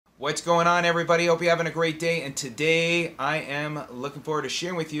What's going on, everybody? Hope you're having a great day. And today I am looking forward to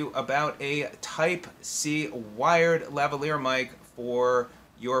sharing with you about a Type-C wired lavalier mic for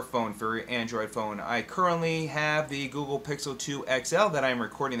your phone, for your Android phone. I currently have the Google Pixel 2 XL that I'm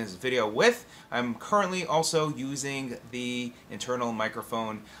recording this video with. I'm currently also using the internal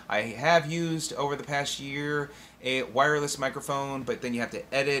microphone. I have used over the past year a wireless microphone, but then you have to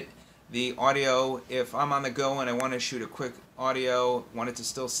edit the audio. If I'm on the go and I want to shoot a quick audio, want it to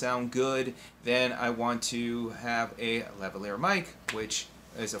still sound good, then I want to have a lavalier mic, which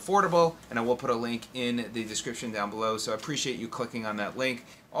is affordable, and I will put a link in the description down below. So I appreciate you clicking on that link.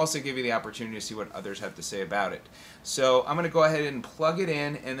 Also give you the opportunity to see what others have to say about it. So I'm going to go ahead and plug it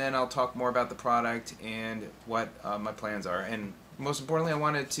in, and then I'll talk more about the product and what my plans are. And most importantly, I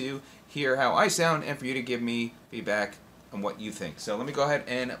wanted to hear how I sound and for you to give me feedback on what you think. So let me go ahead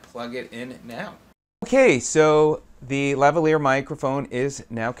and plug it in now. Okay, so the lavalier microphone is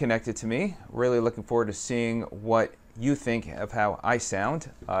now connected to me. Really looking forward to seeing what you think of how I sound.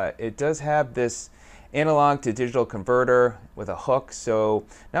 It does have this analog to digital converter with a hook, so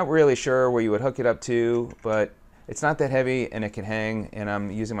not really sure where you would hook it up to, but it's not that heavy and it can hang, and I'm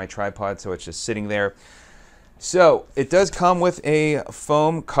using my tripod, so it's just sitting there. So it does come with a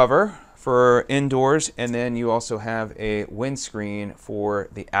foam cover for indoors, and then you also have a windscreen for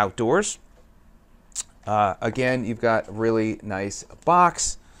the outdoors. Again, you've got a really nice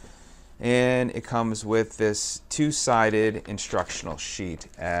box, and it comes with this two-sided instructional sheet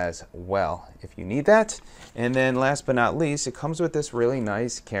as well if you need that. And then last but not least, it comes with this really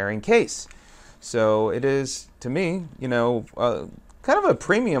nice carrying case. So it is, to me, you know, kind of a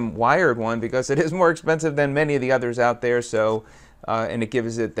premium wired one, because it is more expensive than many of the others out there. So and it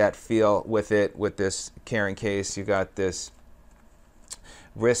gives it that feel with it, with this carrying case. You got this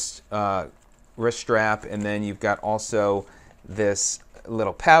wrist strap, and then you've got also this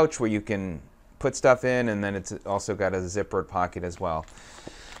little pouch where you can put stuff in, and then it's also got a zippered pocket as well.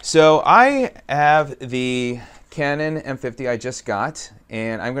 So I have the Canon M50 I just got,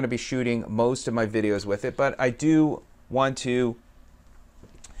 and I'm going to be shooting most of my videos with it, but I do want to,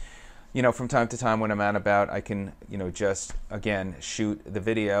 you know, from time to time when I'm out and about, I can, you know, just again shoot the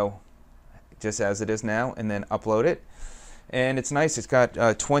video just as it is now and then upload it. And it's nice. It's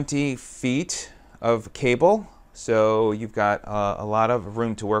got 20 feet of cable, so you've got a lot of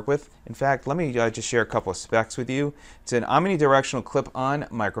room to work with. In fact, let me just share a couple of specs with you. It's an omnidirectional clip-on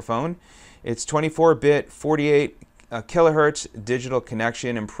microphone. It's 24-bit, 48 kilohertz digital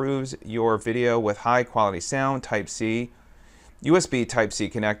connection, improves your video with high-quality sound, Type-C, USB Type-C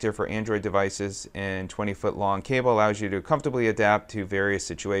connector for Android devices, and 20-foot long cable allows you to comfortably adapt to various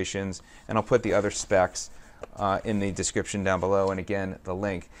situations. And I'll put the other specs in the description down below, and again, the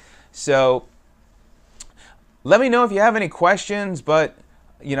link. So let me know if you have any questions, but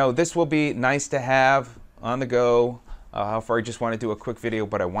you know, this will be nice to have on the go. How far I just want to do a quick video,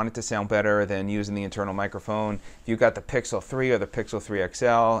 but I want it to sound better than using the internal microphone. If you've got the Pixel 3 or the Pixel 3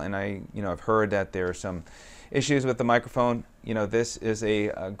 XL, and I've heard that there are some issues with the microphone, you know, this is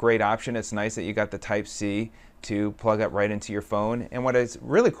a great option. It's nice that you got the Type-C to plug it right into your phone. And what is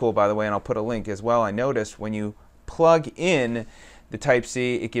really cool, by the way, and I'll put a link as well, I noticed when you plug in the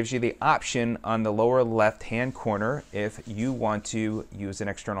Type-C, it gives you the option on the lower left-hand corner if you want to use an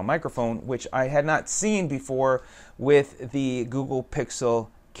external microphone, which I had not seen before with the Google Pixel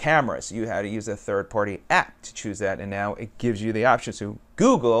cameras. You had to use a third-party app to choose that, and now it gives you the option. So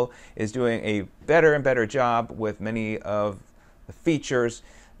Google is doing a better and better job with many of the features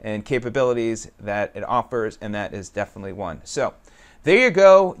and capabilities that it offers, and that is definitely one. So there you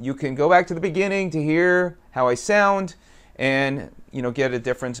go. You can go back to the beginning to hear how I sound and, you know, get a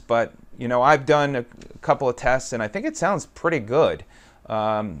difference. But, you know, I've done a couple of tests, and I think it sounds pretty good.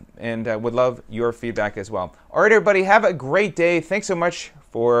 And I would love your feedback as well. All right, everybody, have a great day. Thanks so much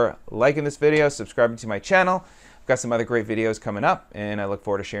for liking this video, subscribing to my channel. I've got some other great videos coming up, and I look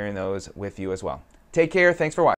forward to sharing those with you as well. Take care. Thanks for watching.